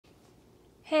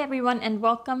Hey everyone, and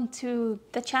welcome to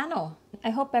the channel. I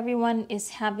hope everyone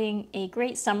is having a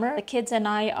great summer. The kids and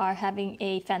I are having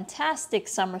a fantastic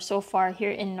summer so far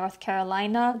here in North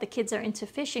Carolina. The kids are into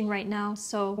fishing right now,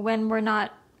 so when we're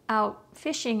not out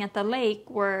fishing at the lake,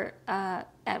 we're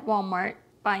at Walmart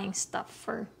buying stuff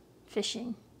for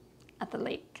fishing at the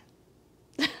lake.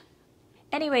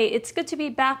 Anyway, it's good to be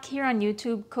back here on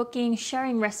YouTube, cooking,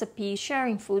 sharing recipes,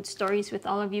 sharing food stories with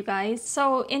all of you guys.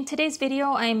 So in today's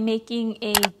video, I'm making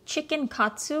a chicken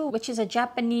katsu, which is a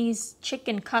Japanese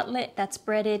chicken cutlet that's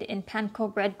breaded in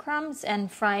panko breadcrumbs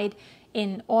and fried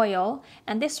in oil.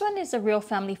 And this one is a real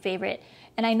family favorite.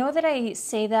 And I know that I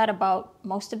say that about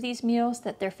most of these meals,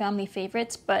 that they're family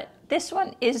favorites, but this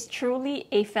one is truly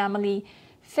a family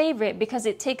favorite because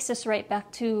it takes us right back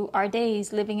to our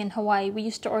days living in Hawaii. We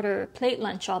used to order plate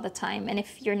lunch all the time, and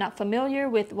if you're not familiar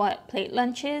with what plate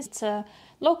lunch is, it's a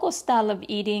local style of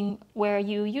eating where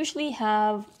you usually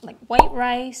have like white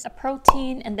rice, a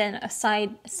protein, and then a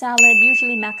side salad,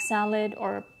 usually mac salad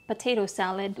or potato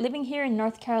salad. Living here in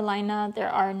North Carolina, there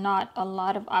are not a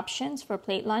lot of options for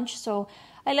plate lunch, so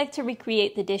I like to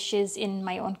recreate the dishes in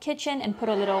my own kitchen and put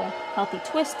a little healthy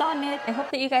twist on it. I hope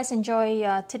that you guys enjoy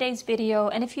today's video,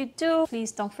 and if you do,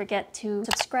 please don't forget to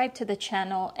subscribe to the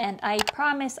channel, and I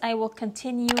promise I will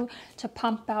continue to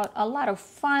pump out a lot of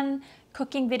fun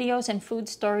cooking videos and food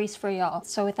stories for y'all.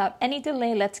 So without any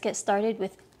delay, let's get started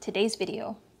with today's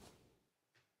video.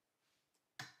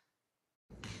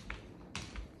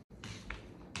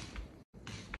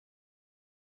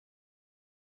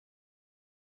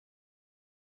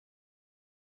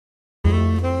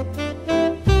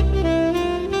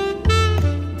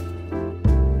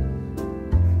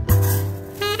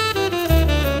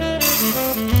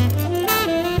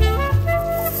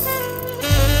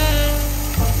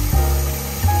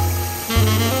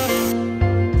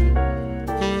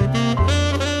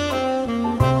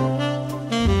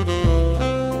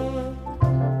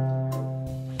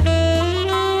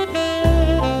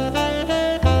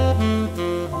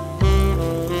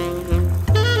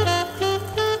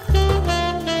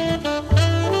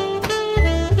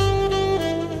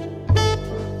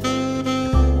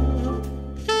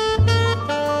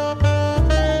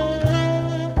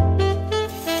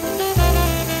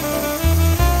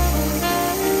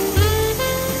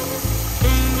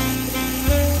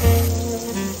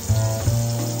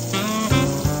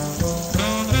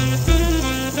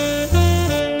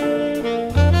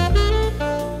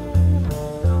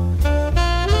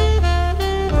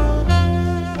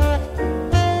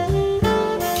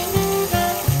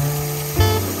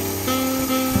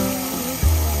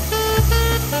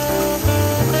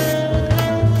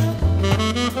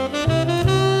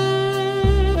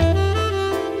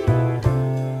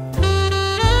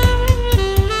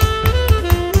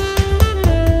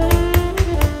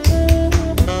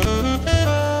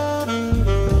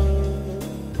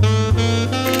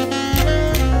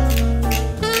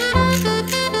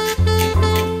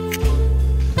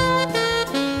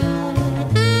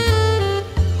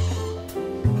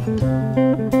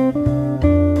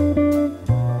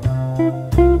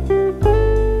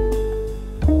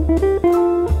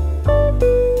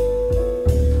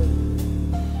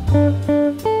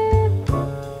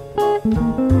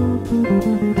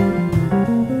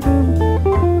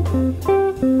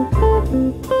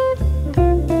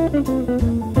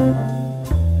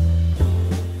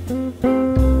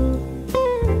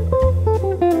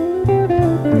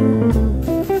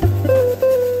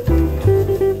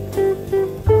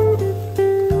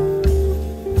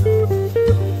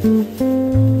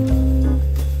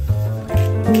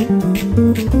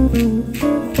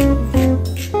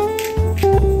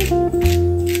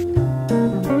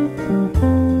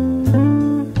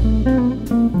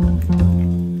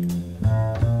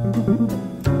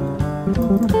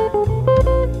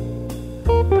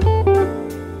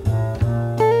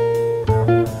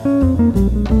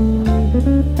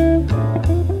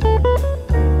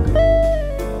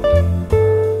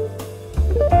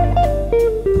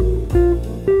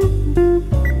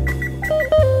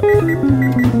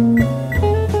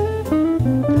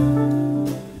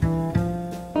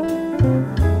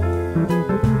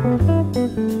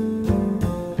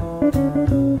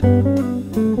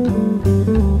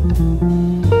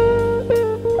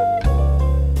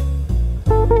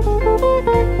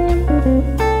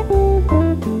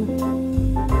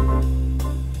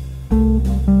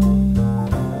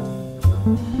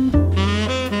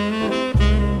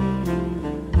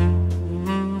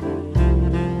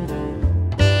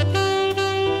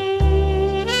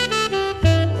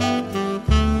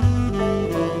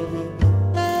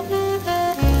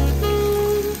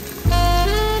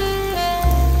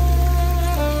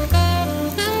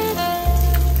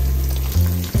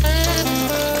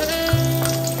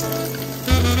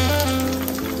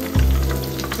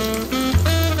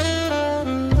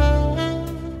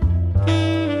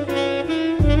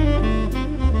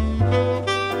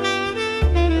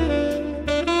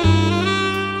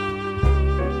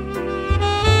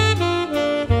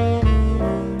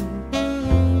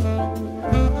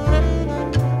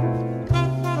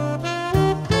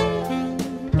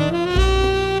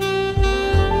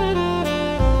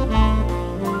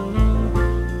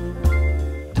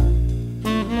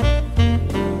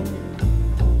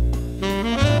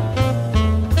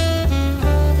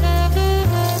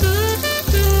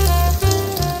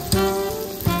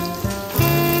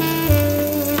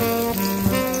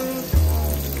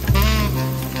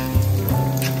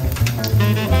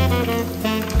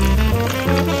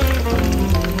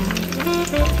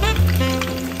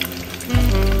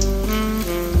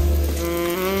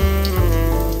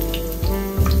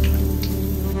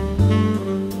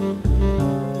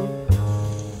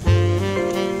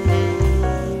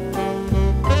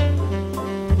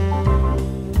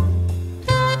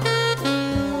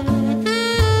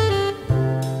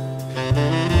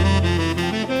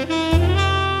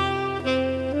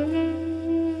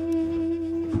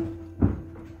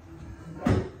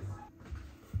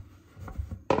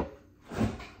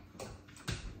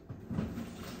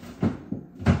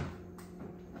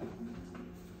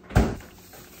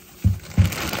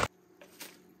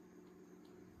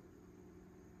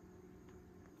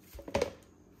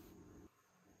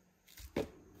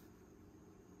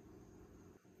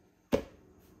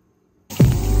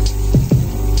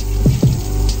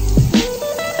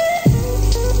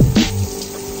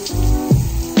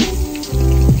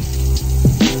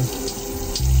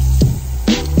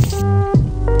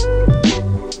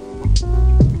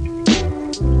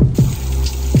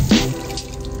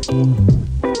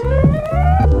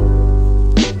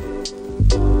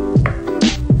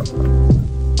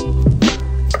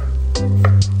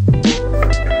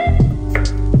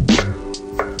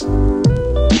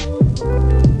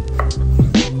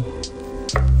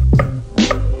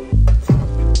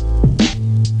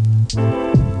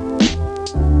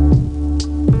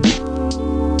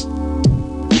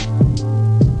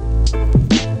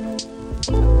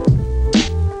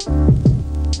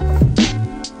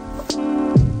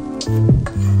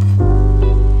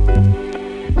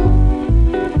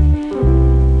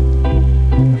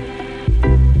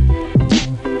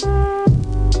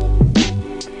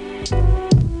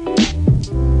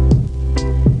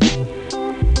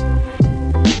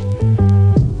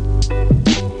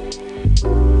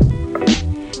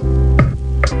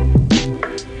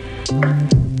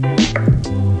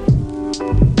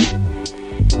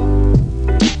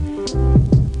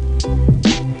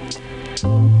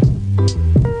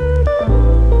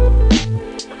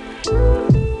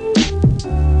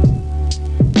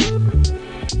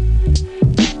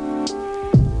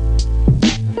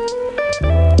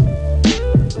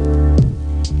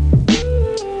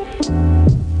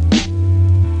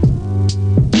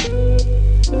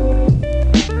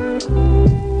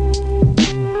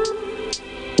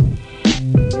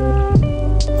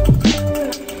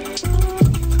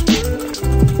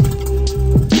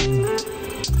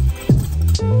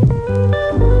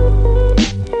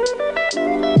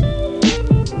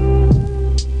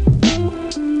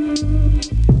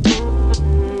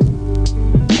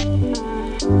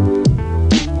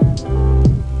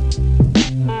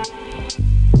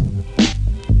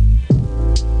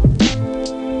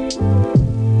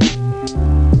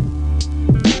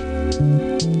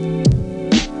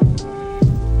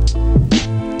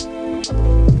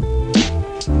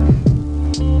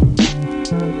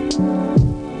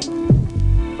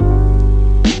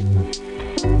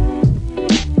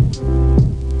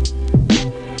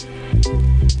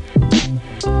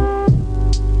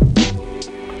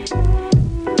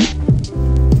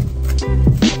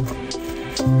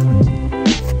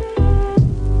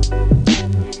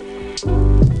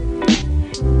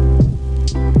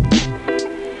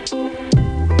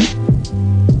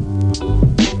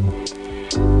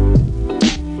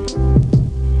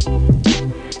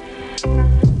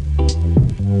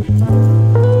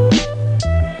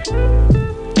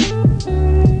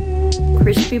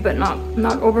 crispy but not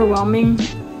overwhelming.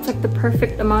 It's like the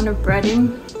perfect amount of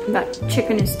breading. That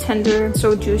chicken is tender,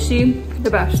 so juicy, the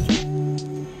best.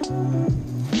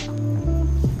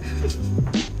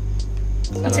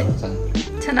 10 out of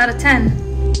 10. 10 out of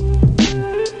 10.